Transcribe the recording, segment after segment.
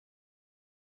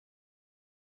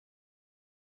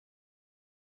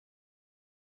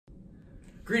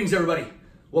Greetings, everybody.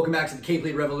 Welcome back to the Cape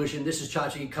Lead Revolution. This is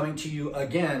Chachi coming to you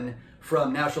again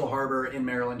from National Harbor in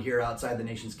Maryland, here outside the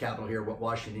nation's capital here,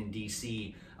 Washington,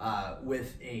 D.C.,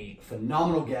 with a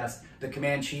phenomenal guest, the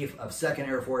Command Chief of 2nd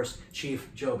Air Force, Chief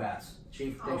Jo Bass.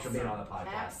 Chief, thanks for being on the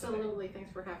podcast. Absolutely.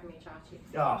 Thanks for having me, Chachi.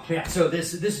 Oh, yeah. So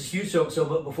this is huge.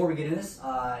 So before we get into this,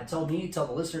 tell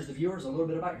the listeners, the viewers, a little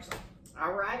bit about yourself.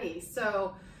 Alrighty.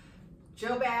 So,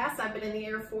 Jo Bass, I've been in the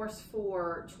Air Force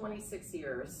for 26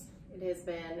 years. It has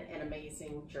been an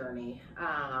amazing journey,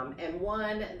 and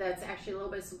one that's actually a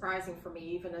little bit surprising for me,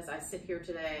 even as I sit here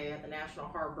today at the National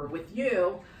Harbor with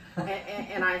you.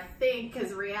 and I think, because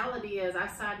the reality is, I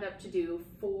signed up to do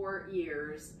 4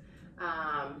 years.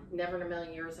 Never in a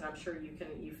million years, and I'm sure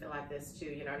you feel like this too.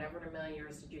 You know, never in a million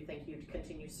years did you think you'd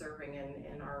continue serving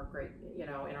in our great, in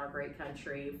our great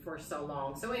country for so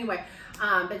long. So anyway,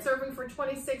 been serving for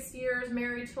 26 years,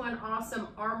 married to an awesome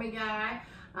Army guy.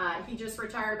 He just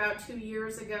retired about 2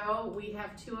 years ago. We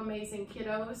have 2 amazing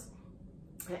kiddos,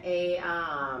 a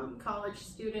college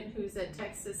student who's at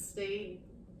Texas State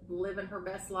living her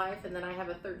best life, and then I have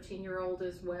a 13-year-old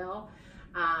as well.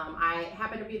 I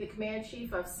happen to be the Command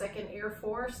Chief of 2nd Air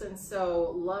Force, and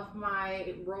so love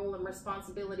my role and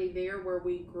responsibility there, where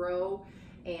we grow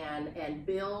and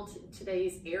build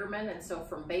today's airmen. And so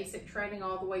from basic training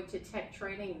all the way to tech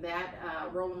training, that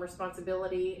role and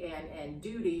responsibility and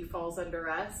duty falls under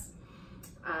us.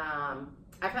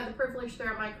 I've had the privilege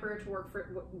throughout my career to work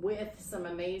with some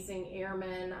amazing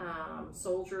airmen,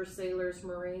 soldiers, sailors,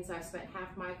 Marines. I spent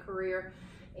half my career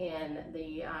in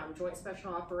the Joint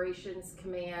Special Operations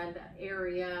Command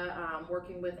area,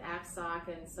 working with AFSOC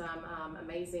and some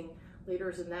amazing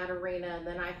leaders in that arena. And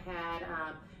then I had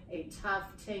a tough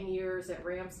 10 years at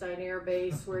Ramstein Air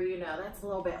Base, where, that's a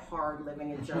little bit hard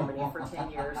living in Germany for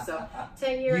 10 years. So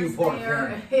 10 years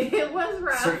there, it was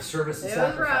rough. Service and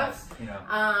sacrifice. It was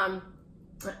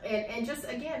rough. And just,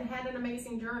 again, had an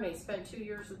amazing journey. Spent 2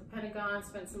 years with the Pentagon,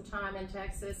 spent some time in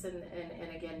Texas, and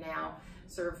again now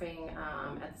serving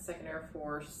at the 2nd Air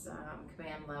Force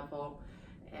command level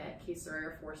at Keesler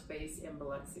Air Force Base in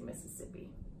Biloxi, Mississippi.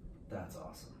 That's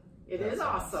awesome. That's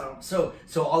awesome.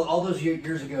 So all those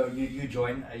years ago, you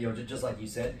joined, just like you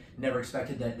said, never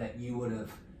expected that you would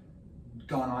have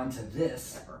gone on to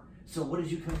this. Never. So what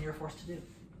did you come in the Air Force to do?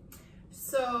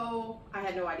 So I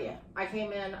had no idea. I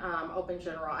came in open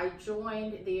general. I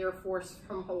joined the Air Force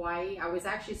from Hawaii. I was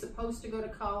actually supposed to go to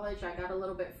college. I got a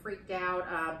little bit freaked out.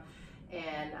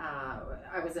 And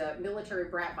I was a military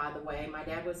brat, by the way. My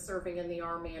dad was serving in the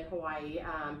Army in Hawaii.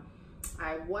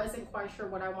 I wasn't quite sure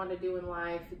what I wanted to do in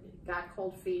life. Got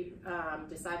cold feet,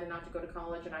 decided not to go to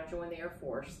college, and I joined the Air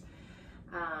Force.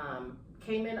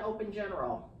 Came in open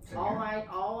general.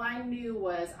 All I knew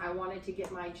was I wanted to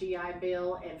get my GI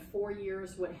Bill, and 4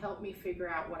 years would help me figure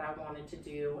out what I wanted to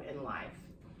do in life.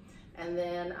 And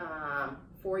then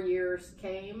 4 years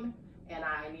came, and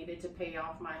I needed to pay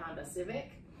off my Honda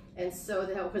Civic. And so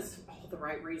that was all the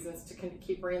right reasons to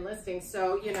keep re-enlisting.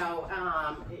 So,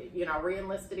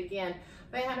 re-enlisted again.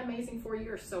 But I had an amazing 4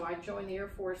 years. So I joined the Air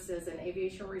Force as an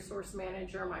aviation resource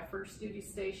manager. My first duty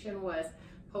station was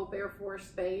Hope Air Force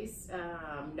Base.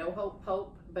 No Hope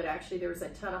Pope, but actually there was a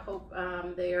ton of hope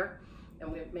there.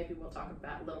 And maybe we'll talk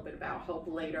a little bit about hope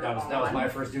later on. That was my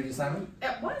first duty assignment?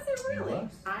 Was it really? It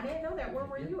was. I didn't know that. Where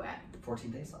were you at?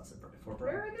 14 days last Fort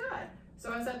Bragg. Very good.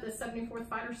 So I was at the 74th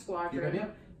Fighter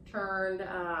Squadron. Turned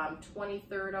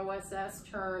 23rd OSS,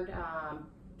 turned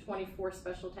 24th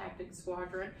Special Tactics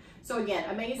Squadron. So again,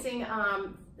 amazing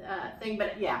thing,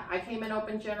 but yeah, I came in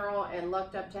open general and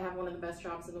lucked up to have one of the best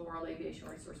jobs in the world, aviation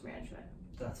resource management.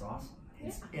 That's awesome.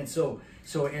 Yeah. And so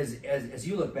as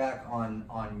you look back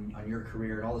on your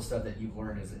career and all the stuff that you've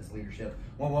learned as leadership,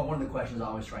 one of the questions I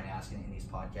always try and ask in these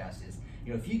podcasts is,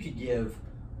 if you could give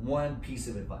one piece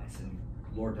of advice, and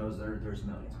Lord knows there's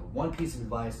millions, but one piece of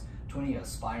advice to any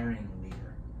aspiring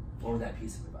leader, what would that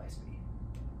piece of advice be?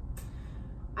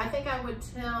 I think I would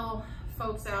tell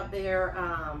folks out there,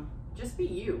 just be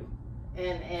you.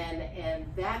 And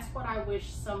that's what I wish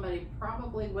somebody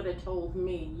probably would have told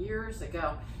me years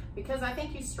ago, because I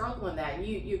think you struggle in that.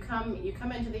 You come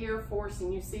into the Air Force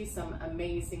and you see some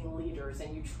amazing leaders,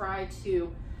 and you try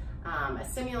to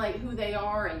assimilate who they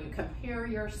are, and you compare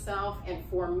yourself. And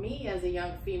for me, as a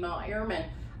young female airman,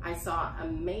 I saw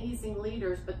amazing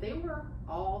leaders, but they were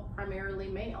all primarily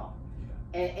male.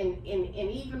 And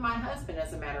even my husband,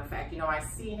 as a matter of fact, I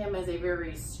see him as a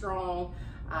very strong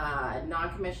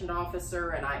non-commissioned officer,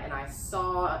 and I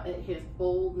saw his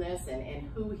boldness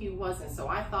and who he was, and so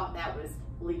I thought that was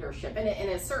leadership, and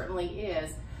it certainly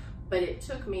is. but it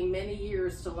took me many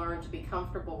years to learn to be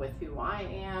comfortable with who I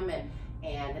am,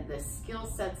 and the skill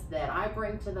sets that I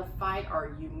bring to the fight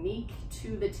are unique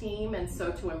to the team, and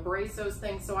so to embrace those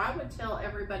things. So I would tell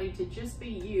everybody to just be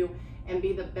you and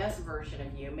be the best version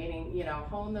of you, meaning, you know,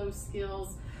 hone those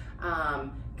skills,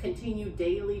 continue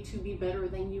daily to be better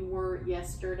than you were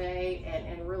yesterday,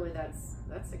 and really that's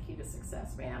the key to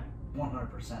success, man.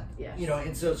 100%. Yes. You know,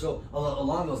 and so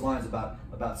along those lines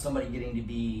about somebody getting to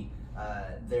be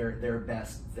their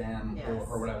best them, Yes.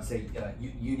 or what I would say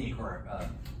unique or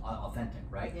authentic,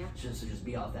 right? Yeah. So just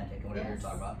be authentic and whatever Yes.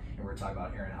 you're talking about. And we're talking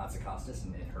about Erin Hatzakostas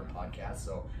and her podcast.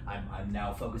 So I'm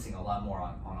now focusing a lot more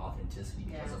on authenticity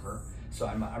because of her. So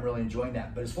I'm really enjoying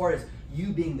that. But as far as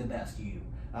you being the best you,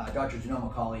 Dr.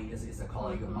 Janelle McCauley is a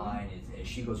colleague of mine. As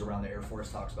she goes around the Air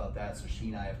Force, talks about that. So she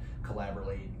and I have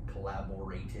collaborated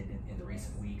in the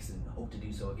recent weeks and hope to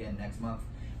do so again next month.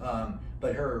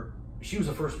 But she was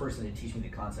the first person to teach me the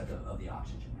concept of the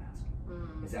oxygen mask.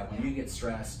 Is that when you get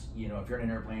stressed, you know, if you're in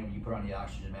an airplane, when you put on the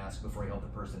oxygen mask before you help the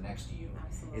person next to you,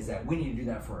 Absolutely. is that we need to do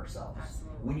that for ourselves.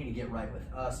 Absolutely. We need to get right with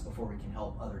us before we can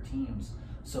help other teams.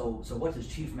 So what does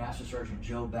Chief Master Sergeant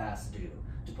Jo Bass do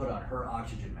to put on her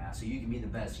oxygen mask so you can be the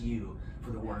best you for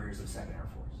the warriors of 2nd Air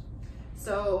Force?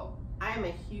 So I am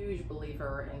a huge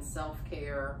believer in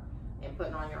self-care and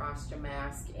putting on your oxygen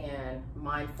mask and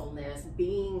mindfulness,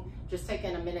 just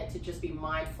taking a minute to just be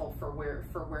mindful for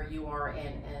where you are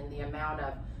and the amount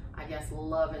of, I guess,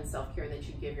 love and self-care that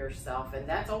you give yourself. And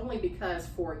that's only because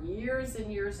for years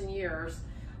and years and years,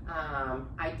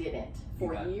 I didn't.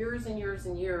 For years and years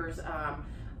and years,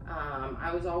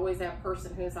 I was always that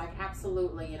person who's like,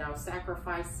 absolutely, you know,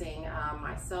 sacrificing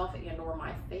myself and or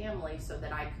my family so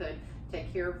that I could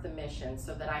take care of the mission,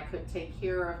 so that I could take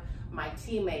care of my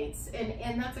teammates.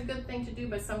 And that's a good thing to do,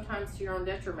 but sometimes to your own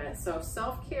detriment. So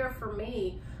self-care for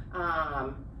me,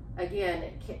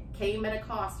 again, came at a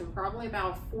cost. And probably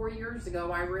about 4 years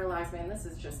ago, I realized, man, this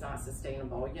is just not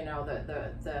sustainable. You know,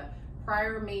 the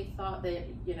prior me thought that,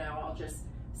 you know, I'll just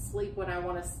sleep when I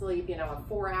want to sleep, you know, and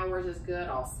 4 hours is good.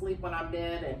 I'll sleep when I'm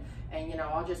dead, and you know,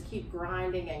 I'll just keep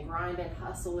grinding, and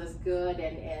hustle is good,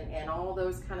 and all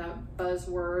those kind of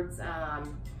buzzwords.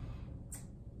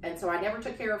 And so I never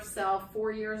took care of self.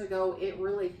 4 years ago, it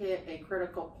really hit a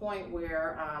critical point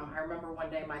where I remember one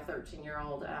day my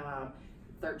 13-year-old now,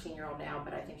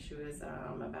 but I think she was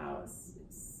about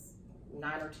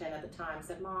 9 or 10 at the time,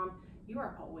 said, "Mom, you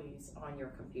are always on your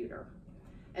computer."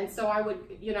 And so I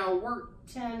would, you know, work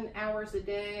 10 hours a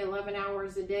day, 11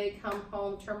 hours a day, come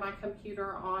home, turn my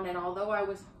computer on, and although I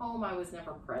was home, I was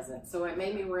never present. So it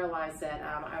made me realize that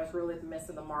I was really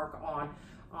missing the mark on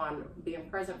being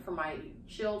present for my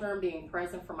children, being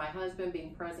present for my husband,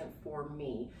 being present for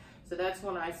me. So that's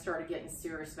when I started getting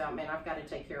serious about, man, I've got to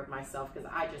take care of myself, because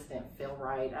I just didn't feel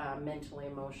right mentally,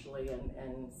 emotionally,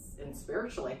 and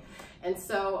spiritually. And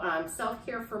so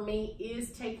self-care for me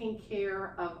is taking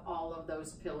care of all of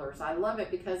those pillars. I love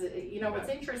it because, you know, what's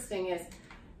interesting is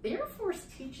the Air Force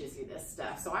teaches you this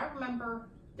stuff. So I remember,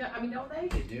 I mean, don't they?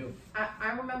 They do.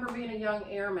 I remember being a young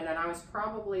airman, and I was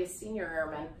probably a senior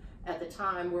airman at the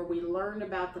time, where we learned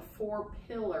about the 4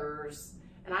 pillars.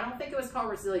 And I don't think it was called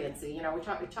resiliency. You know, we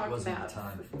talked about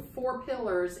 4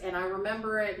 pillars, and I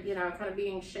remember it, you know, kind of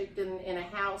being shaped in a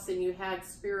house, and you had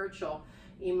spiritual,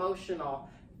 emotional,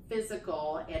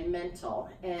 physical, and mental,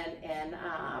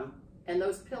 and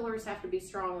those pillars have to be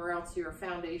strong, or else your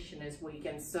foundation is weak.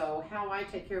 And so how I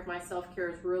take care of my self-care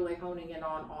is really honing in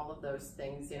on all of those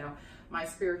things. You know, my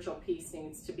spiritual piece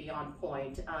needs to be on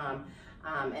point.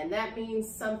 And that means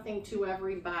something to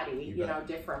everybody, you know,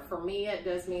 different. For me, it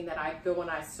does mean that I go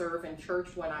and I serve in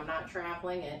church when I'm not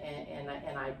traveling,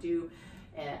 and I do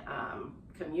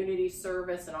community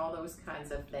service and all those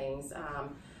kinds of things.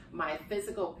 My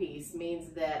physical piece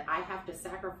means that I have to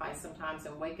sacrifice sometimes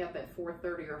and wake up at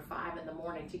 4:30 or 5 in the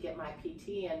morning to get my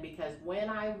PT in, because when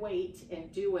I wait and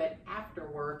do it after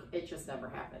work, it just never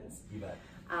happens. You bet.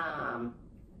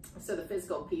 So the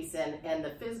physical piece, and the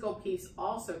physical piece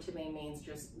also to me means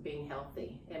just being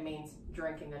healthy. It means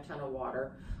drinking a ton of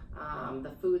water.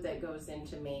 The food that goes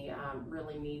into me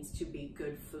really needs to be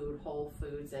good food, whole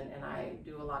foods, and I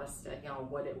do a lot of study on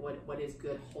what is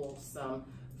good, wholesome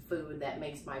food that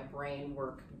makes my brain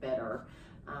work better,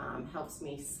 helps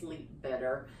me sleep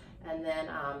better. And then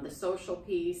the social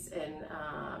piece, and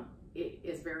it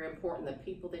is very important. The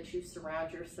people that you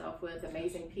surround yourself with,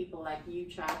 amazing people like you,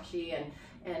 Chachi,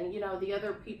 and you know, the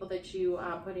other people that you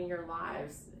put in your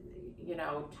lives. You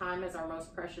know, time is our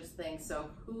most precious thing. So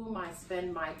whom I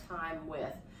spend my time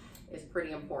with is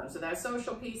pretty important. So that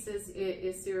social piece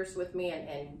is serious with me,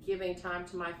 and giving time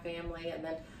to my family, and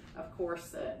then of course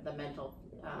the mental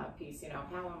piece. You know,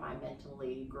 how am I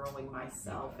mentally growing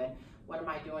myself, and what am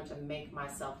I doing to make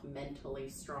myself mentally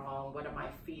strong? What am I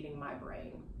feeding my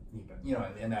brain? You know,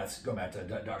 and that's going back to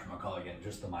Dr. McCall again,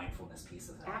 just the mindfulness piece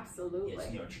of that. Absolutely. It's,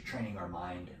 you know, training our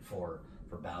mind for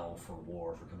battle, for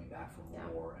war, for coming back from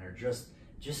war, and just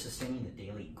sustaining the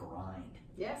daily grind.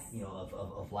 Yes. You know,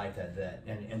 of life that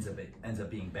ends up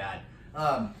being bad.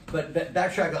 But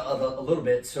backtrack a little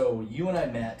bit. So you and I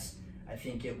met, I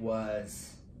think it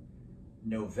was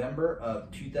November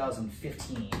of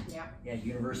 2015 at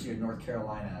University of North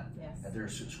Carolina at their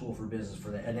School for Business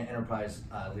for the Enterprise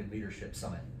Leadership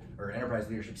Summit, or Enterprise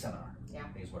Leadership Seminar, I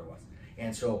think is what it was.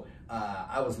 And so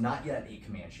I was not yet a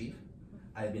command chief.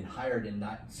 I had been hired and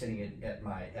not sitting at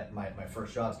my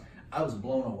first jobs. I was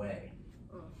blown away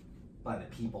by the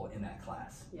people in that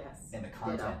class and the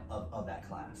content of that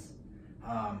class.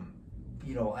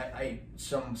 You know,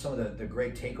 some of the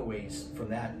great takeaways from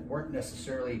that weren't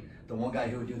necessarily the one guy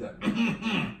who would do the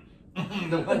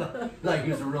the one, like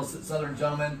he was a real Southern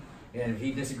gentleman, and if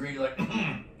he disagreed, like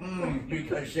you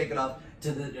kind of shake it off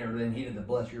to the, or then he did the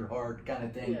bless your heart kind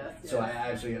of thing. So I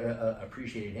actually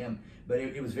appreciated him, but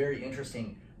it was very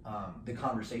interesting, the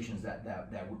conversations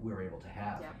that we were able to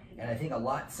have. And I think a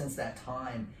lot since that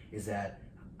time is that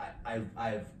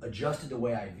I've adjusted the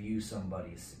way I view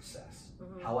somebody's success.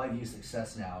 How I view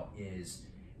success now is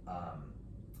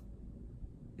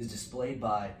displayed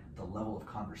by the level of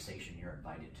conversation you're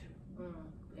invited to.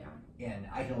 And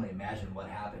I can only imagine what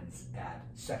happens at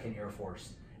 2nd Air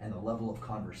Force and the level of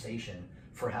conversation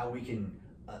for how we can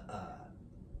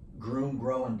groom,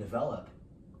 grow, and develop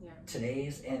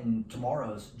today's and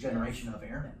tomorrow's generation of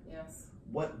airmen.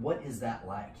 What is that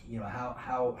like? You know,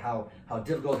 how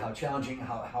difficult, how challenging,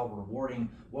 how rewarding?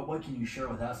 What can you share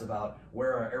with us about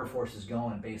where our Air Force is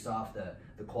going based off the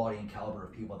quality and caliber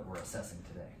of people that we're assessing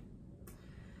today?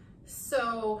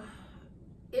 So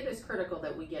it is critical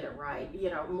that we get it right. You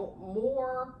know,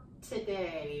 more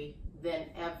today than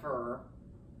ever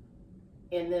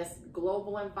in this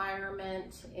global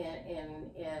environment,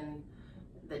 in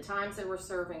the times that we're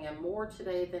serving, and more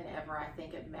today than ever, I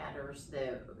think it matters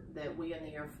that we in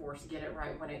the Air Force get it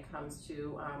right when it comes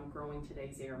to growing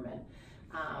today's airmen.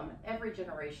 Every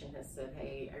generation has said,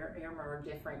 hey, airmen are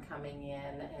different coming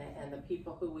in, and the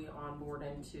people who we onboard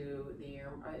into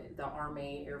the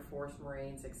Army, Air Force,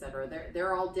 Marines, etc.,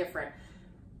 they're all different.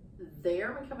 The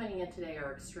airmen coming in today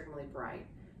are extremely bright,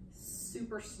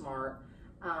 super smart,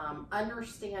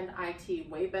 understand IT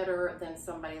way better than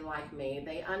somebody like me.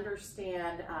 They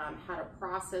understand how to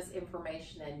process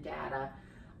information and data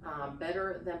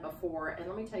better than before. And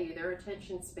let me tell you, their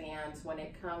attention spans when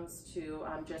it comes to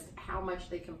just how much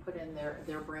they can put in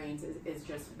their brains is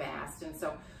just vast. And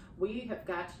so we have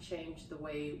got to change the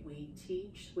way we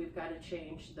teach. We've got to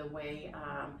change the way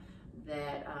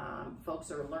that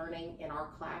folks are learning in our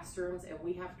classrooms, and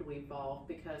we have to evolve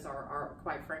because our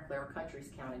quite frankly, our country's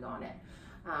counting on it.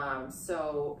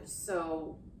 So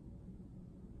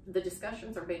the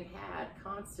discussions are being had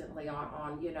constantly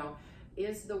on, you know,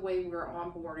 is the way we're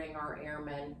onboarding our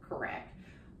airmen correct?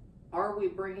 Are we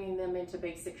bringing them into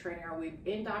basic training? Are we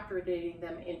indoctrinating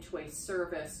them into a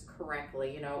service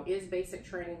correctly? You know, is basic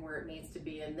training where it needs to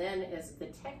be? And then is the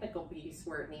technical piece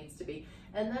where it needs to be?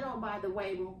 And then, oh, by the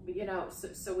way, you know,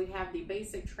 so we have the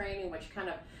basic training, which kind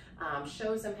of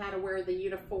shows them how to wear the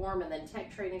uniform, and then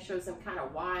tech training shows them kind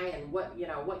of why and what, you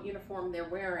know, what uniform they're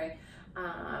wearing.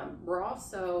 We're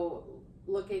also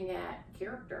looking at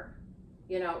character.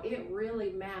 You know, it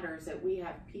really matters that we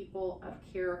have people of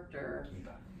character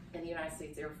in the United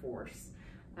States Air Force.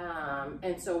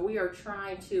 And so we are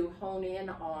trying to hone in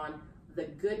on the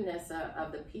goodness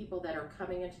of the people that are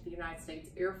coming into the United States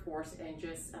Air Force, and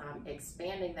just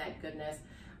expanding that goodness,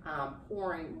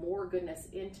 pouring more goodness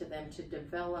into them to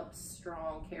develop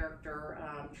strong character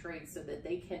traits so that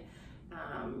they can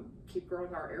keep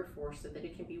growing our Air Force so that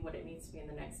it can be what it needs to be in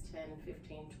the next 10,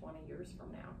 15, 20 years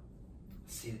from now.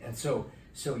 See, and so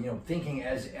you know, thinking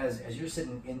as you're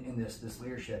sitting in this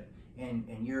leadership, and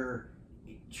you're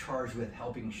charged with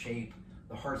helping shape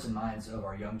the hearts and minds of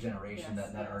our young generation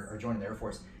that are joining the Air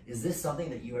Force, is this something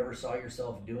that you ever saw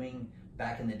yourself doing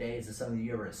back in the day? Is this something that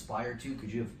you ever aspired to?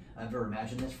 Could you have ever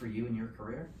imagined this for you in your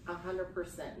career?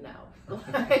 100% no.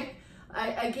 Like,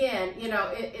 again, you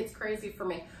know, it's crazy for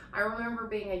me. I remember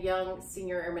being a young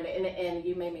senior airman, and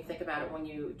you made me think about it when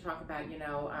you talk about, you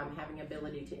know, having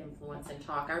ability to influence and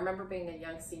talk. I remember being a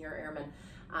young senior airman,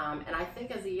 and I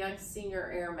think as a young senior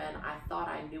airman, I thought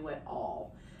I knew it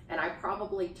all. and I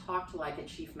probably talked like a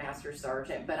chief master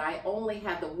sergeant, but I only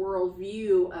had the world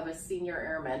view of a senior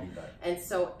airman. And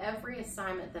so every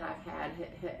assignment that I've had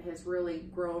has really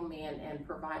grown me and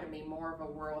provided me more of a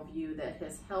world view that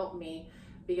has helped me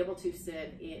be able to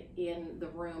sit in the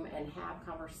room and have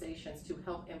conversations to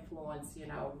help influence, you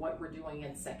know, what we're doing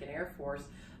in 2nd Air Force,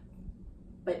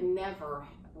 but never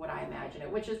would I imagine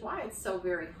it, which is why it's so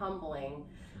very humbling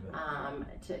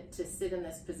to sit in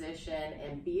this position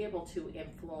and be able to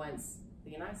influence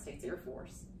the United States Air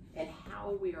Force and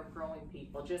how we are growing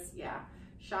people. Just, yeah,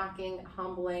 shocking,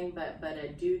 humbling, but a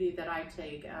duty that I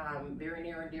take very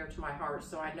near and dear to my heart.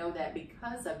 So I know that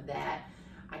because of that,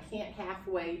 I can't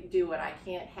halfway do it. I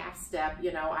can't half step,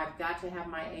 you know, I've got to have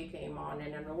my A game on.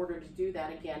 And in order to do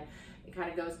that, again, it kind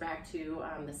of goes back to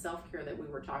the self-care that we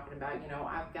were talking about. You know,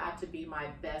 I've got to be my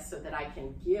best so that I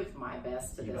can give my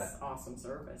best to this awesome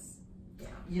service. Yeah.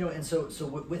 You know, and so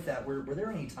with that, were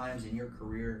there any times in your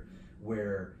career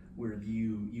where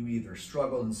you either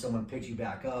struggled and someone picked you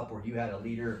back up, or you had a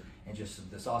leader and just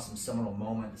this awesome seminal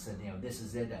moment that said, you know, this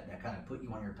is it, that kind of put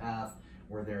you on your path?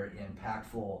 Were there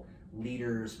impactful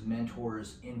leaders,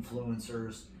 mentors,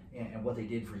 influencers, and what they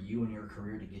did for you in your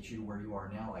career to get you to where you are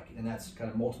now? Like, and that's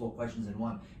kind of multiple questions in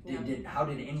one. How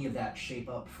did any of that shape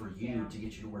up for you to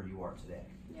get you to where you are today?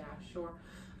 Yeah, sure.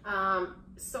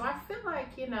 So I feel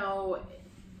like, you know,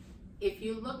 if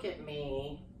you look at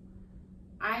me,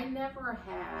 I never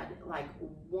had like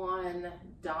one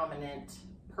dominant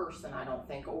person, I don't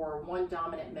think, or one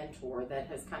dominant mentor that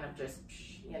has kind of just,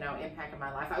 you know, impacted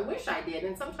my life. I wish I did,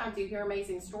 and sometimes you hear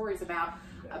amazing stories about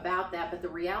that, but the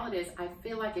reality is I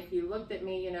feel like if you looked at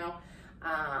me, you know,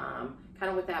 kind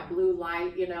of with that blue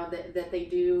light, you know, that they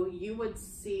do, you would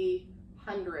see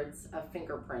hundreds of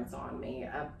fingerprints on me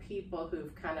of people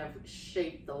who've kind of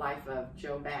shaped the life of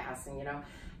Jo Bass. And, you know,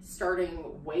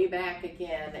 starting way back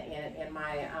again in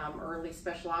my early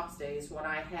special ops days, when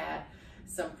I had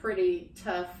some pretty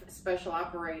tough special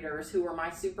operators who were my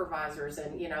supervisors,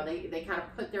 and, you know, they kind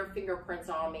of put their fingerprints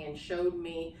on me and showed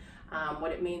me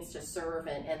what it means to serve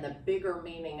and the bigger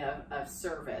meaning of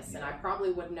service. And I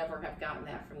probably would never have gotten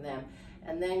that from them.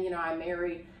 And then, you know, I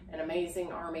married an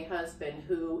amazing Army husband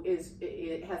who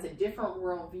has a different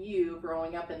worldview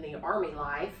growing up in the Army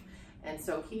life. And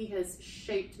so he has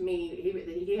shaped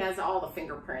me. He has all the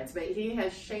fingerprints, but he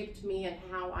has shaped me and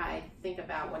how I think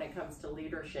about when it comes to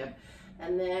leadership.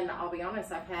 And then I'll be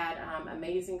honest, I've had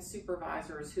amazing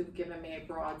supervisors who've given me a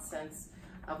broad sense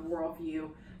of worldview.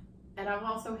 And I've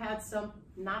also had some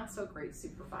not so great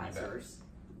supervisors.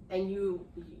 And you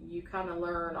kind of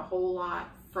learn a whole lot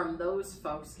from those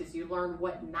folks, because you learn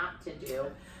what not to do.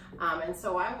 And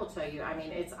so I will tell you, I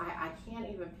mean, I can't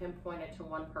even pinpoint it to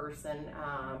one person.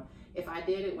 If I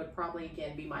did, it would probably,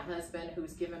 again, be my husband,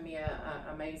 who's given me an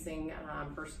amazing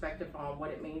perspective on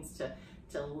what it means to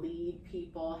lead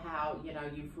people, how, you know,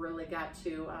 you've really got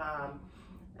to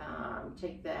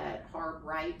take that hard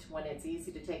right when it's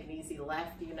easy to take an easy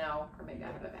left, you know, or maybe I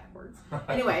have it backwards.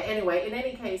 Anyway, in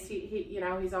any case, he you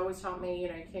know, he's always taught me, you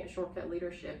know, you can't shortcut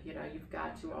leadership. You know, you've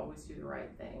got to always do the right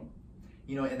thing.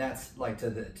 You know, and that's like to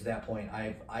that point,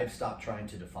 I've stopped trying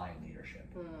to define leadership.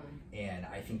 And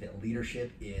I think that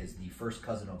leadership is the first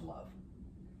cousin of love,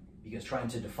 because trying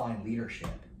to define leadership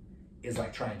is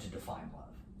like trying to define love.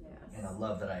 And the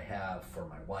love that I have for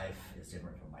my wife is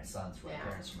different from my sons, for my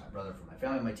parents, for my brother, for my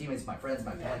family, my teammates, my friends,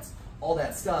 my pets, all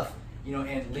that stuff. You know,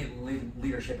 and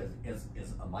leadership is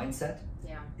a mindset.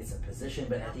 Yeah. It's a position,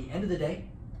 but at the end of the day,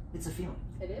 it's a feeling.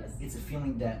 It is. It's a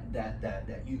feeling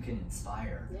that you can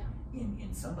inspire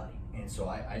in somebody. And so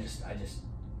I just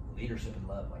leadership and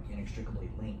love, like inextricably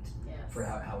linked for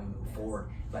how we move forward.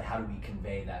 But how do we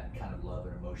convey that kind of love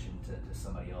and emotion to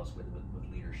somebody else with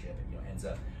leadership? And, you know, ends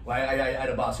up, well, I had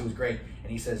a boss who was great,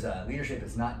 and he says, leadership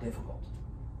is not difficult,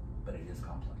 but it is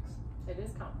complex. It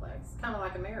is complex, kind of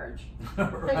like a marriage.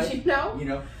 Right? You know? You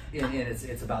know, and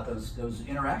it's about those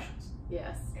interactions.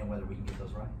 Yes. And whether we can get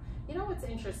those right. You know what's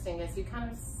interesting is you kind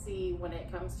of see when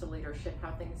it comes to leadership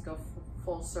how things go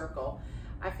full circle.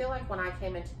 I feel like when I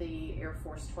came into the Air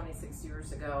Force 26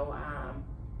 years ago,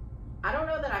 I don't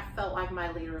know that I felt like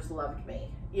my leaders loved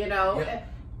me. You know,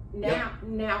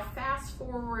 now fast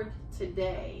forward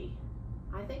today,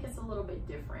 I think it's a little bit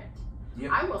different.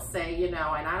 I will say, you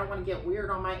know, and I don't want to get weird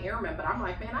on my airmen, but I'm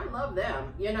like, man, I love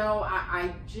them. You know,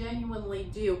 I genuinely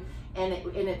do. And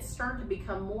it's starting to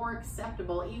become more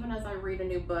acceptable, even as I read a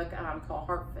new book called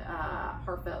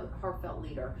Heartfelt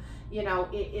Leader. You know,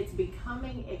 it's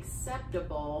becoming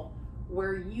acceptable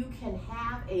where you can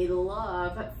have a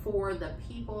love for the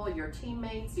people, your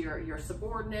teammates, your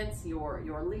subordinates,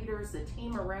 your leaders, the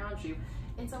team around you.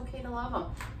 It's okay to love them.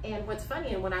 And what's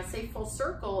funny, and when I say full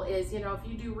circle, is, if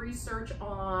you do research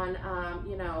on,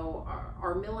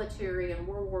 our military in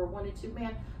World War I and II,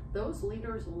 man, those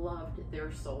leaders loved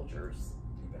their soldiers.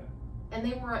 And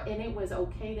it was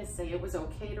okay to say, it was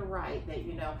okay to write that,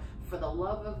 for the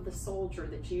love of the soldier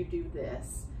that you do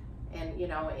this. And,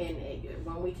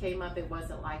 when we came up, it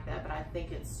wasn't like that, but I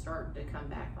think it's starting to come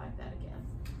back like that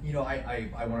again. I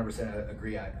 100%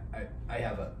 agree. I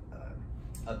have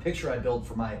a picture I build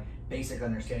for my basic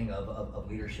understanding of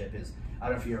leadership is, I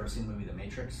don't know if you've ever seen the movie The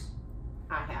Matrix.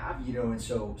 I have. And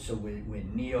so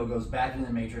when Neo goes back into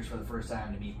the Matrix for the first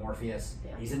time to meet Morpheus,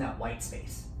 yeah. he's in that white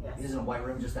space. Yes. He's in a white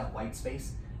room, just that white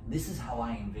space. This is how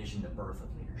I envision the birth of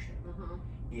leadership. Mm-hmm.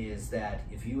 Is that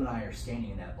if you and I are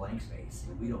standing in that blank space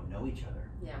and we don't know each other,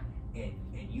 yeah, and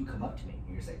you come up to me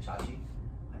and you say, Chachi,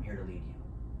 I'm here to lead you.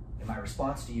 And my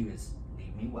response to you is,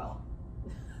 lead me well.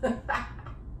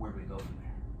 Where do we go from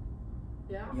there?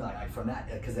 Yeah. Like from that,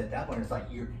 because at that point it's like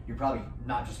you're probably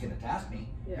not just going to task me.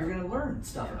 Yeah. You're going to learn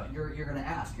stuff about. You're going to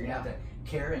ask. You're going to have to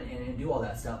care and do all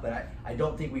that stuff. But I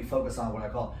don't think we focus on what I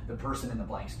call the person in the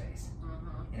blank space.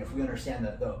 Mm-hmm. And if we understand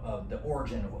the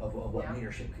origin of what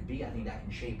leadership could be, I think that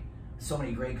can shape so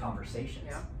many great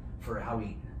conversations for how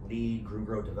we lead,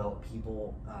 grow, develop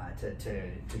people to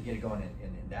get it going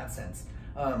in that sense.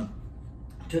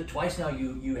 Twice now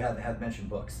you have mentioned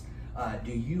books.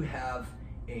 Do you have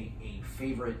a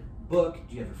favorite book?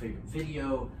 Do you have a favorite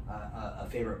video, a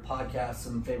favorite podcast,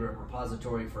 some favorite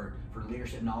repository for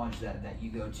leadership knowledge that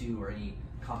you go to, or any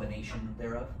combination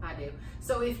thereof? I do.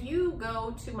 So if you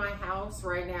go to my house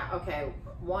right now, okay,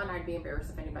 one, I'd be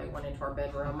embarrassed if anybody went into our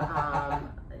bedroom.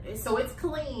 So it's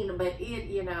clean, but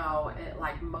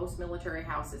like most military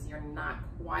houses, you're not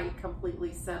quite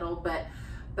completely settled, but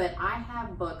I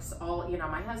have books all,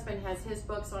 my husband has his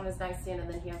books on his nightstand, and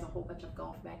then he has a whole bunch of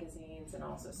golf magazines and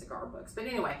also cigar books. But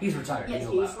anyway. He's retired. Yeah,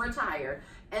 he's retired.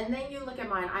 And then you look at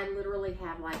mine, I literally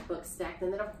have like books stacked.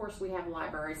 And then of course we have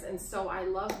libraries. And so I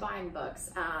love buying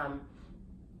books.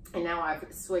 And now I've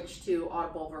switched to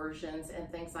Audible versions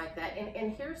and things like that.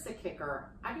 And here's the kicker.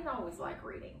 I didn't always like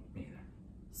reading. Me either.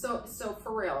 So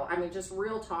for real, just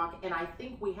real talk, and I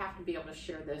think we have to be able to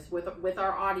share this with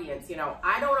our audience.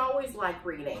 I don't always like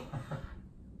reading,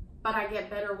 but I get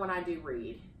better when I do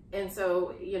read. And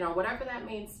so, whatever that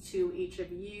means to each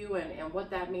of you and what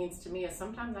that means to me is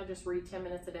sometimes I just read 10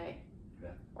 minutes a day. Yeah.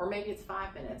 Or maybe it's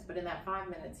 5 minutes, but in that 5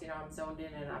 minutes, I'm zoned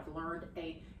in and I've learned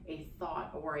a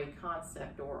thought or a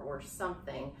concept or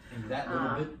something. And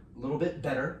that little bit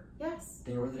better. Yes.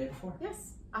 Than you were the day before.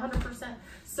 Yes. 100%.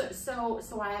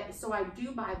 So I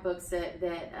do buy books that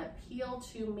appeal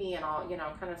to me, and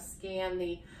I'll kind of scan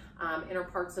the inner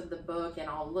parts of the book, and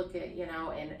I'll look at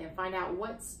and find out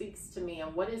what speaks to me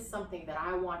and what is something that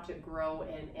I want to grow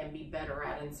and be better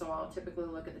at. And so I'll typically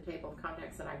look at the table of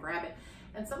contents and I grab it.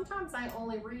 And sometimes I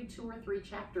only read 2 or 3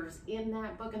 chapters in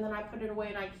that book, and then I put it away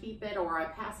and I keep it, or I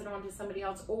pass it on to somebody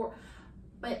else,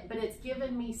 but it's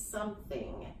given me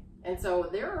something. And so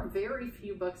there are very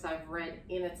few books I've read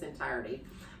in its entirety.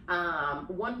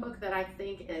 One book that I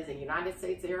think is a United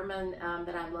States Airman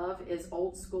that I love is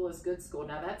Old School is Good School.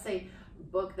 Now that's a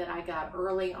book that I got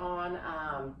early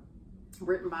on,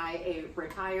 written by a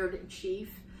retired chief.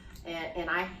 And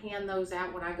I hand those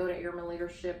out when I go to airman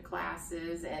leadership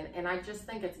classes, and I just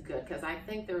think it's good because I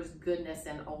think there's goodness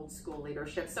in old school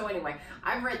leadership. So anyway,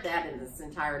 I've read that in its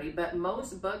entirety, but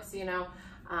most books,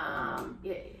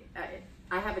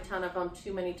 I have a ton of them,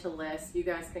 too many to list. You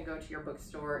guys can go to your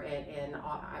bookstore and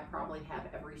I probably have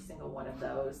every single one of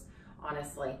those,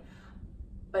 honestly.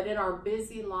 But in our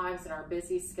busy lives and our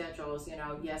busy schedules,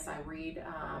 yes, I read,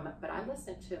 but I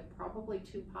listen to probably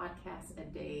 2 podcasts a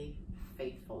day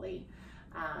faithfully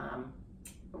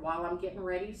while I'm getting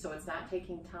ready. So it's not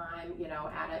taking time,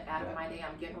 out of my day.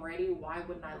 I'm getting ready. Why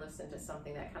wouldn't I listen to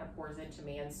something that kind of pours into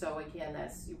me? And so again,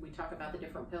 we talk about the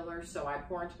different pillars. So I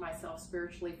pour into myself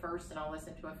spiritually first, and I'll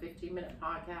listen to a 15-minute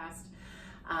podcast.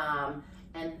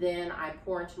 And then I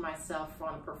pour into myself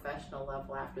on a professional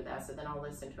level after that. So then I'll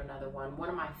listen to another one. One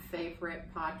of my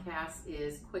favorite podcasts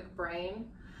is Quick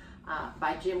Brain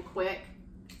by Jim Quick.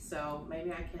 So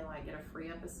maybe I can get a free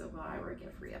episode. Well, I already get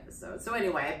a free episode. So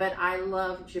anyway, but I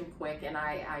love Jim Quick, and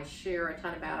I share a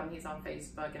ton about him. He's on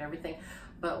Facebook and everything.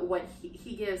 But what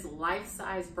he gives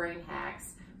life-size brain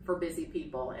hacks for busy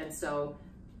people. And so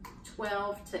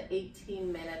 12 to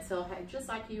 18 minutes, he'll have, just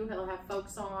like you, he'll have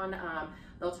folks on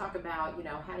they'll talk about, you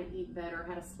know, how to eat better,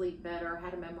 how to sleep better, how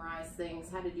to memorize things,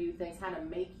 how to do things, how to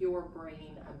make your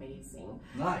brain amazing.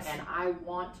 Nice. And I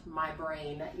want my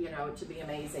brain, you know, to be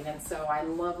amazing. And so I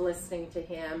love listening to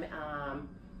him.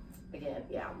 Again,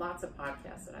 yeah, lots of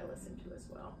podcasts that I listen to as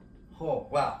well. Oh,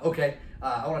 wow. Okay.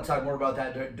 I want to talk more about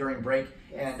that during break.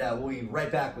 Yes. And we'll be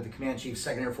right back with the Command Chief,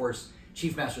 2nd Air Force,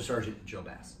 Chief Master Sergeant Jo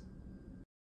Bass.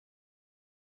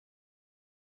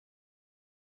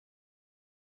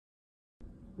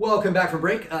 Welcome back from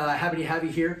break. Happy to have you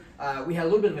here. We had a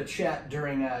little bit of a chat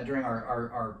during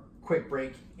our quick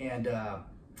break, and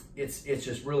it's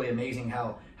just really amazing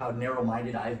how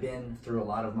narrow-minded I've been through a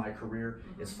lot of my career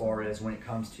as far as when it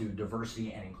comes to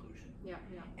diversity and inclusion. Yeah,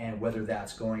 yeah. And whether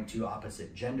that's going to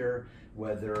opposite gender,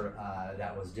 whether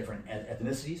that was different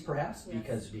ethnicities perhaps,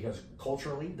 Yes. because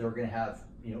culturally they're going to have,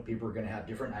 you know, people are going to have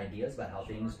different ideas about how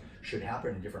things should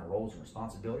happen in different roles and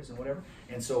responsibilities and whatever.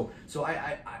 And so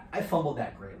I fumbled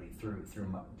that greatly through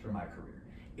my career.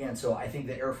 And so I think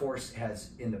the Air Force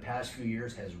has, in the past few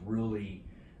years, has really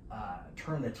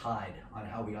turned the tide on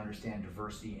how we understand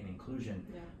diversity and inclusion.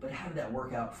 Yeah. But how did that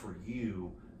work out for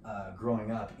you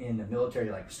growing up in the military,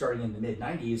 like starting in the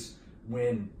mid-90s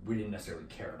when we didn't necessarily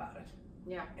care about it?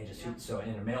 Yeah. And just so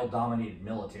in a male-dominated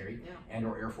military and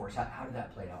or Air Force, how did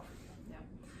that play out for you?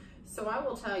 So I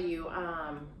will tell you,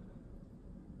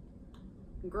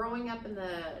 growing up in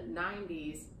the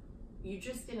 90s, you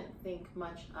just didn't think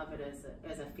much of it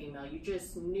as a female. You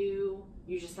just knew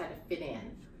you just had to fit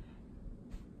in.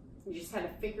 You just had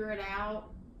to figure it out,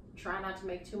 try not to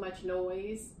make too much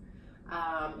noise,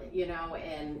 you know,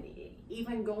 and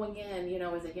even going in, you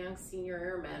know, as a young senior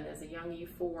airman, as a young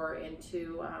E4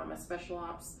 into a special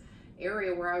ops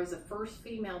area where I was the first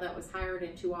female that was hired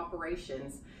into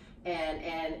operations.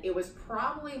 And it was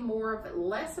probably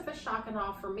less of a shock and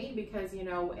awe for me because, you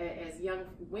know, as young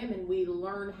women, we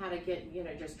learn how to get, you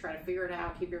know, just try to figure it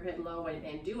out, keep your head low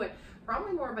and do it.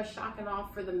 Probably more of a shock and awe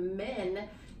for the men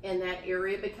in that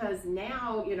area because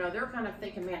now, you know, they're kind of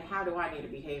thinking, man, how do I need to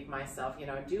behave myself? You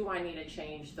know, do I need to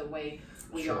change the way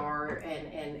we are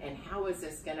and how is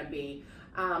this going to be?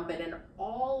 But in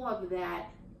all of that,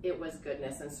 it was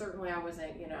goodness. And certainly I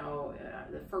wasn't, you know,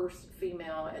 the first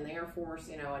female in the Air Force,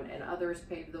 you know, and others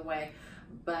paved the way.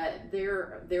 But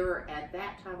there at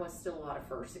that time was still a lot of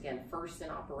firsts. Again, first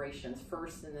in operations,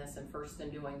 first in this and first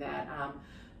in doing that.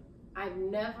 I've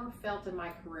never felt in my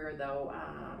career though,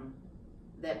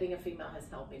 that being a female has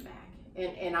held me back.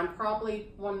 And I'm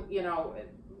probably one, you know,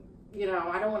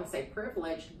 I don't want to say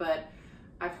privileged, but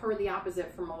I've heard the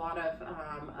opposite from a lot of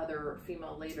other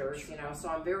female leaders, you know, so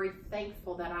I'm very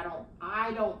thankful that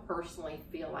I don't personally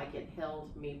feel like it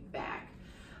held me back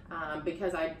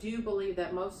because I do believe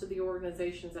that most of the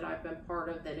organizations that I've been part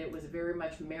of, that it was very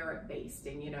much merit-based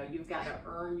and, you know, you've got to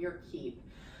earn your keep.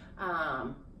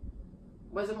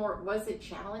 Was it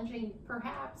challenging?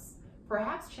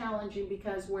 Perhaps challenging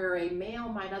because where a male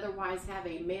might otherwise have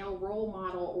a male role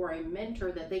model or a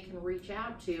mentor that they can reach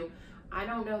out to, I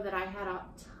don't know that I had a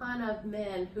ton of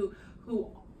men who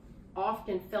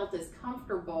often felt as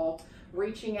comfortable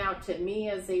reaching out to me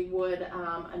as they would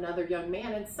another young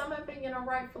man, and some of it, you know,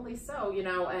 rightfully so, you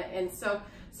know, and so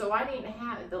I didn't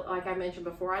have, like I mentioned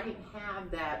before, I didn't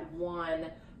have that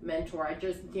one mentor. I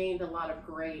just gained a lot of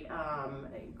great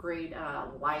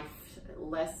life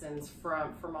lessons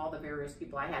from all the various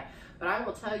people I had. But I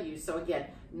will tell you, so again,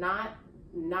 not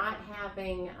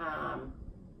having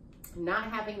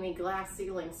any glass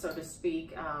ceiling, so to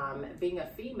speak, being a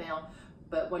female,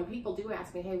 but when people do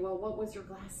ask me, hey, well, what was your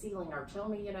glass ceiling? Or tell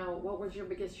me, you know, what was your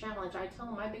biggest challenge? I tell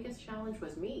them my biggest challenge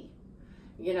was me.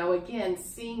 You know, again,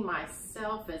 seeing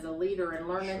myself as a leader and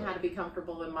learning how to be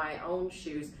comfortable in my own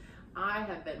shoes, I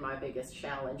have been my biggest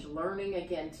challenge. Learning,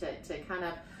 again, to kind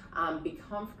of be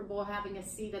comfortable having a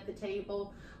seat at the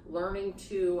table, learning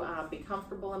to be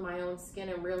comfortable in my own skin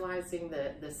and realizing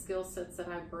the skill sets that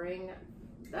I bring.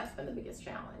 That's been the biggest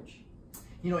challenge.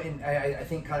 You know, and I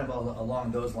think kind of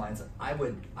along those lines,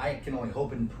 I can only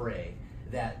hope and pray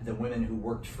that the women who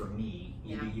worked for me,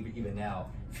 even now,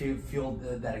 feel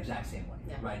that exact same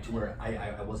way, right? To where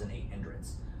I wasn't a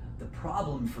hindrance. The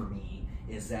problem for me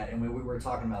is that, and we were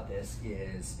talking about this,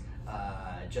 is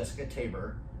Jessica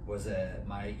Tabor was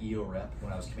my EO rep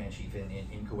when I was command chief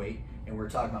in Kuwait, and we were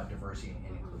talking about diversity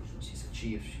and inclusion. She said,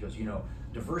 Chief, she goes, you know,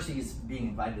 diversity is being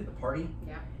invited to the party,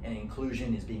 and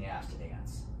inclusion is being asked to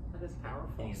dance. That is powerful.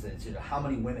 And he said, how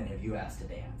many women have you asked to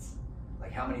dance?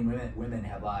 Like, how many women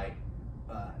have I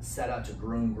set out to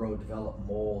groom, grow, develop,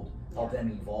 mold, help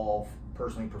them evolve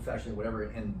personally, professionally,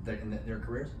 whatever, in their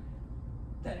careers?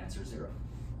 That answer is zero.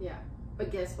 Yeah,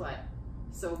 but guess what?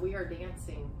 So we are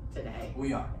dancing today.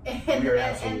 We are. And, We are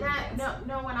absolutely and that dancing.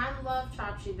 no, and I love,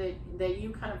 Chachi, that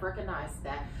you kind of recognized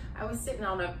that. I was sitting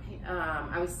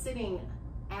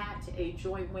at a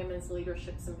joint women's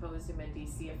leadership symposium in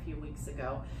DC a few weeks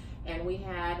ago, and we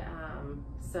had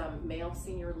some male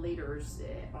senior leaders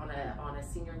on a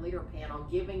senior leader panel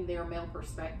giving their male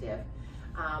perspective.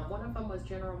 One of them was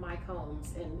General Mike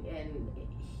Holmes, and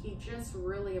he just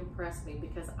really impressed me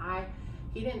because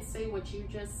he didn't say what you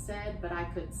just said, but I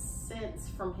could sense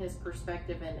from his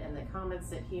perspective and the comments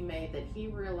that he made that he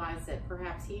realized that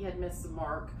perhaps he had missed the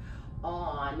mark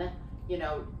on,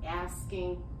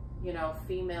 asking,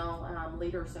 female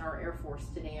leaders in our Air Force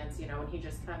to dance, and he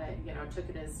just kind of, took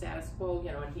it as status quo,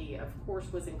 and he, of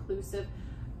course, was inclusive,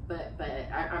 but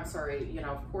I'm sorry,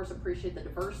 of course, appreciate the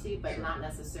diversity, but Sure. not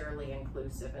necessarily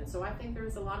inclusive. And so I think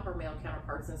there's a lot of our male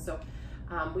counterparts, and so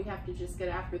we have to just get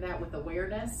after that with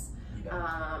awareness.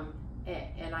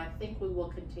 And I think we will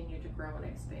continue to grow and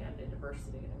expand in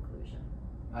diversity and inclusion.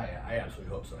 I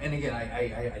absolutely hope so. And again,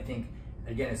 I think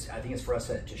it's for us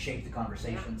to shape the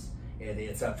conversations. Yeah.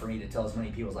 It's up for me to tell as many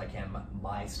people as I can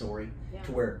my story, Yeah.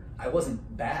 to where I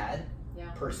wasn't bad Yeah.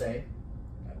 per se,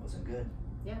 I wasn't good.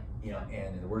 Yeah.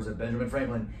 And in the words of Benjamin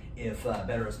Franklin, if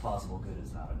better is possible, good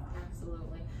is not enough.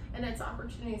 Absolutely. And it's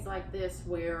opportunities like this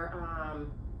where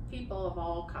people of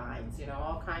all kinds,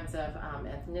 all kinds of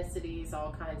ethnicities,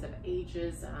 all kinds of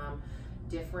ages,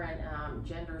 different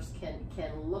genders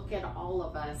can look at all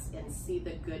of us and see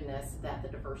the goodness that the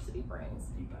diversity brings.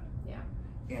 Yeah.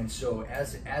 And so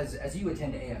as you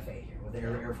attend AFA here with the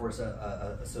Air Force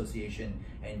Association,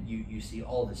 and you see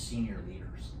all the senior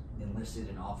leaders, enlisted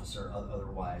and officer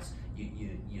otherwise, you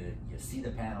see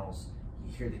the panels,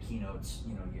 you hear the keynotes,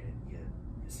 you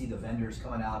see the vendors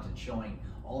coming out and showing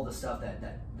all the stuff that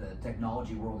the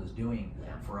technology world is doing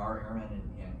for our airmen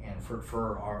and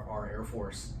for our Air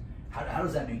Force. How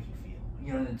does that make you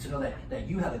feel? And to know that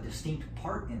you have a distinct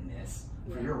part in this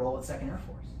for your role at 2nd Air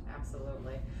Force.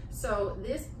 Absolutely. So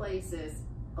this place is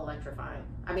electrifying.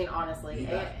 I mean, honestly,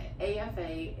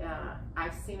 AFA,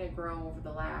 I've seen it grow over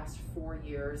the last 4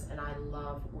 years, and I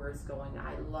love where it's going.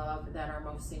 I love that our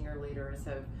most senior leaders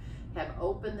have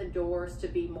opened the doors to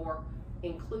be more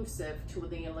inclusive to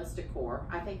the enlisted corps.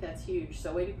 I think that's huge.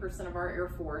 So 80% of our Air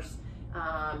Force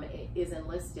is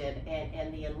enlisted,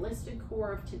 and the enlisted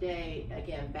corps of today,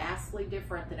 again, vastly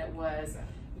different than it was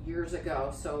years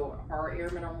ago. So our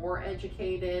airmen are more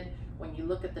educated. When you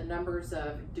look at the numbers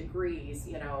of degrees,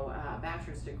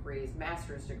 bachelor's degrees,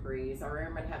 master's degrees, our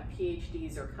airmen have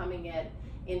PhDs are coming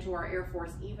into our Air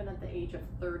Force even at the age of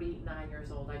 39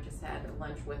 years old. I just had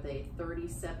lunch with a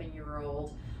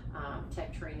 37-year-old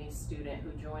tech training student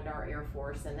who joined our Air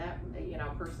Force, and that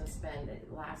person spent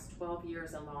the last 12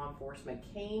 years in law enforcement,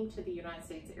 came to the United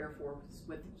States Air Force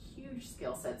with huge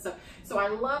skill sets. So I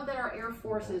love that our Air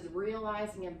Force is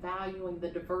realizing and valuing the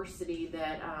diversity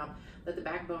that the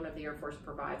backbone of the Air Force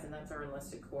provides, and that's our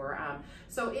enlisted corps.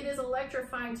 So it is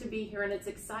electrifying to be here, and it's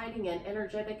exciting and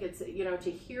energetic. It's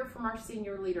to hear from our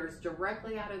senior leaders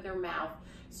directly out of their mouth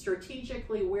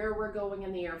strategically where we're going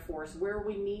in the Air Force, where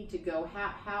we need to go,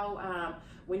 how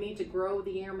we need to grow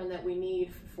the airmen that we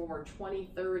need for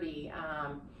 2030,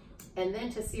 and then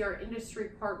to see our industry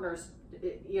partners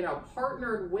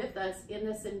partnered with us in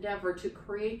this endeavor to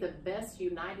create the best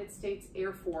United States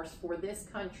Air Force for this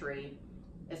country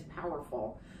is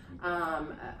powerful.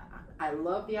 I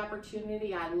love the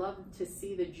opportunity. I love to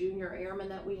see the junior airmen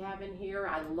that we have in here.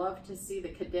 I love to see the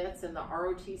cadets and the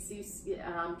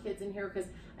ROTC kids in here, because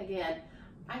again,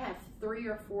 I have 3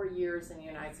 or 4 years in the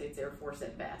United States Air Force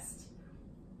at best.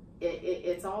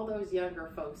 It's all those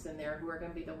younger folks in there who are going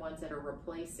to be the ones that are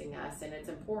replacing us, and it's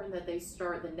important that they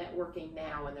start the networking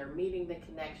now, and they're meeting the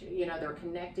connection, they're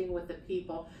connecting with the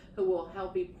people who will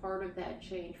help be part of that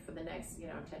change for the next 10,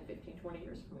 15, 20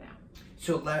 years from now.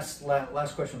 So last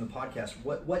question on the podcast,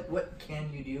 what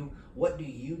can you do, what do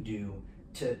you do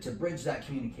to bridge that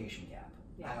communication gap?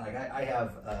 Yeah. I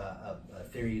have a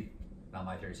theory, not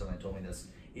my theory, someone told me this,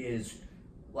 is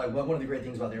like one of the great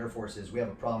things about the Air Force is we have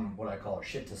a problem, what I call a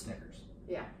shit to Snickers.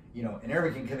 Yeah. An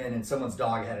airman can come in and someone's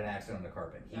dog had an accident on the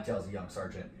carpet. He tells the young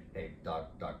sergeant, hey, dog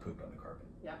pooped on the carpet.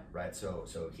 Yeah. Right? So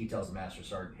he tells the master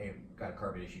sergeant, hey, got a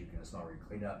carpet issue, can smell where you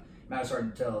clean up. Master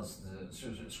sergeant tells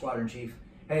the squadron chief,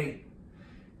 hey,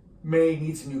 may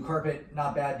need some new carpet,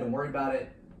 not bad, don't worry about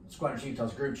it. Squadron chief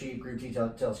tells group chief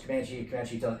tells command chief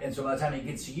tells, and so by the time it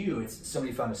gets to you, it's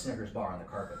somebody found a Snickers bar on the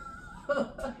carpet.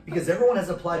 Because everyone has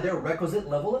applied their requisite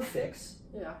level of fix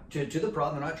to the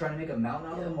problem. They're not trying to make a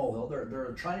mountain out of a molehill.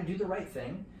 They're trying to do the right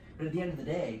thing. But at the end of the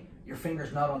day, your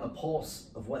finger's not on the pulse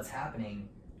of what's happening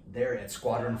there at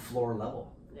squadron floor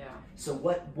level. Yeah. So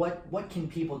what can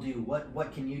people do?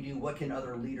 What can you do? What can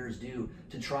other leaders do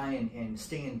to try and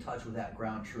stay in touch with that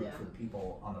ground truth for the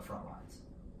people on the front lines?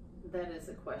 That is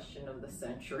a question of the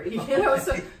century.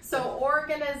 So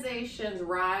organizations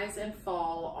rise and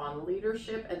fall on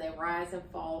leadership, and they rise and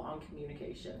fall on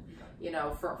communication.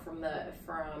 From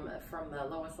the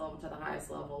lowest level to the highest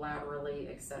level, laterally,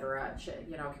 etc.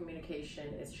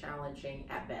 Communication is challenging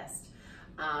at best.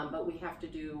 But we have to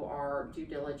do our due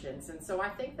diligence. And so I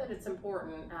think that it's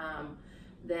important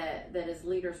that as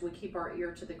leaders, we keep our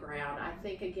ear to the ground. I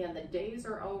think, again, the days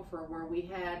are over where we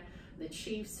had the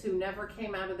chiefs who never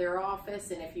came out of their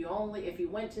office, and if you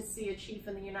went to see a chief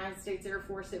in the United States Air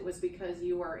Force, it was because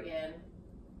you were in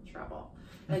trouble.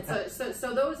 And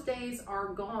so those days are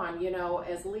gone.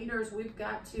 As leaders, we've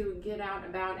got to get out and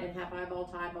about and have eyeball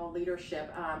to eyeball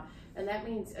leadership. And that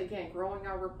means, again, growing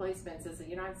our replacements.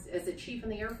 As a chief in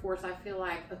the Air Force, I feel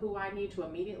like who I need to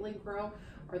immediately grow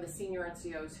are the senior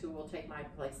NCOs who will take my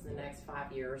place in the next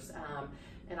 5 years.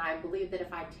 And I believe that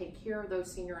if I take care of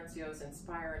those senior NCOs,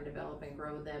 inspire and develop and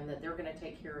grow them, that they're going to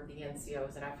take care of the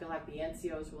NCOs. And I feel like the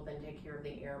NCOs will then take care of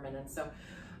the airmen. And so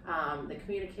the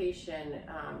communication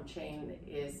chain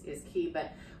is key.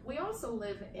 But we also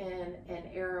live in an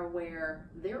era where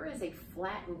there is a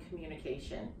flattened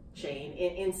communication chain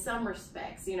in some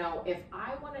respects. If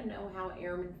I want to know how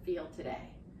airmen feel today,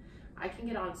 I can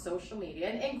get on social media,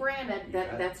 and granted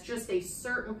that's just a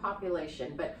certain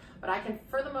population, but I can,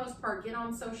 for the most part, get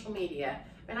on social media,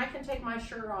 and I can take my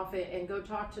shirt off and go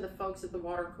talk to the folks at the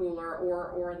water cooler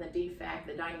or in the DFAC,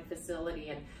 the dining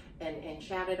facility, and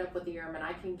chat it up with the airmen.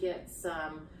 I can get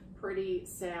some pretty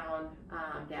sound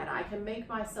data. I can make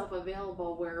myself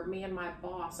available where me and my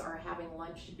boss are having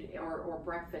lunch or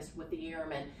breakfast with the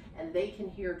airmen, and they can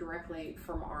hear directly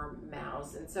from our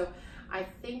mouths. And so I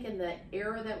think in the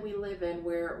era that we live in,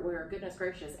 where goodness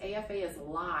gracious, AFA is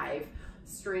live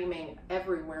streaming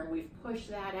everywhere, and we've pushed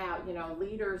that out.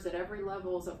 Leaders at every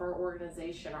levels of our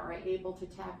organization are able to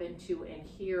tap into and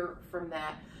hear from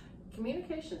that.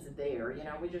 Communication's there.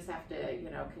 We just have to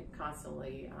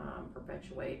constantly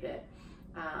perpetuate it.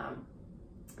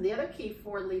 The other key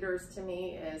for leaders to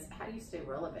me is, how do you stay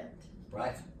relevant?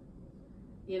 Right.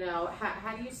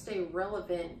 How do you stay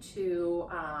relevant to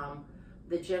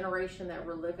the generation that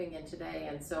we're living in today?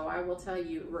 And so I will tell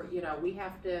you, we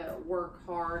have to work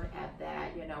hard at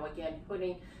that. Again,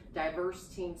 putting diverse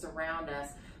teams around us,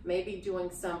 maybe doing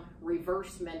some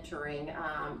reverse mentoring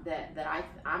that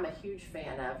I'm a huge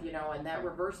fan of, and that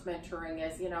reverse mentoring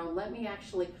is, let me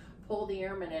actually pull the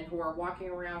airmen in who are walking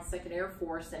around 2nd Air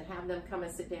Force and have them come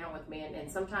and sit down with me.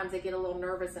 And sometimes they get a little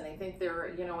nervous and they think they're,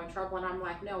 in trouble. And I'm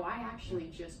like, no, I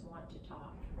actually just want to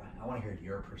talk. Right. I want to hear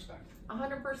your perspective.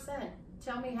 100%.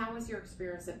 Tell me, how was your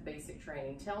experience at basic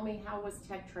training? Tell me, how was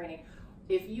tech training?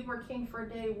 If you were king for a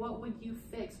day, what would you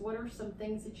fix? What are some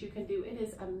things that you can do? It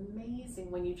is amazing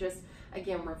when you just,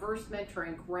 again, reverse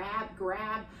mentoring,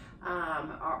 grab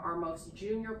our most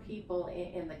junior people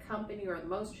in the company, or the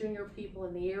most junior people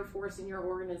in the Air Force in your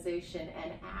organization,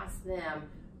 and ask them,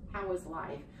 how is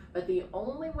life? But the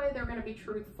only way they're going to be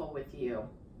truthful with you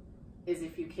is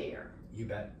if you care. You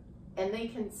bet. And they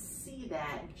can see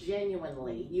that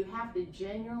genuinely. You have to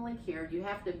genuinely care. You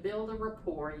have to build a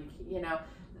rapport.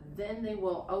 Then they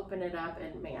will open it up,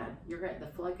 and man, the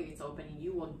floodgates open, and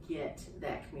you will get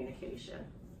that communication.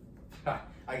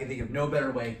 I can think of no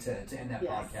better way to end that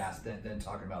podcast than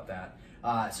talking about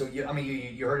that. So you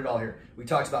heard it all here. We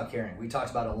talked about caring. We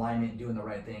talked about alignment, doing the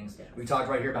right things. Yes. We talked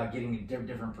right here about getting a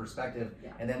different perspective,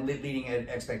 and then leading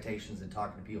expectations and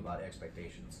talking to people about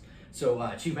expectations.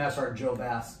 So Chief Master Sergeant Jo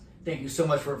Bass, thank you so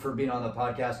much for being on the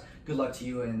podcast. Good luck to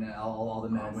you and all the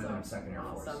men and women in 2nd Air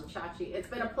Force. Awesome, Chachi. It's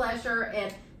been a pleasure,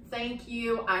 and thank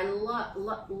you. I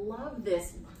love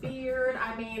this beard.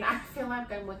 I feel like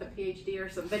I'm with a PhD or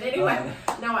something. But anyway,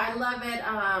 no, I love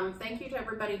it. Thank you to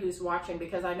everybody who's watching,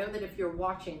 because I know that if you're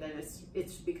watching, that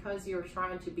it's because you're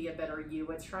trying to be a better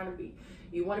you.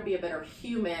 You want to be a better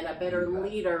human, a better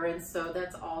leader, and so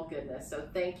that's all goodness. So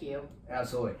thank you.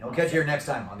 Absolutely. I'll catch you here next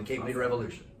time on the Cape Leader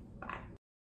Revolution.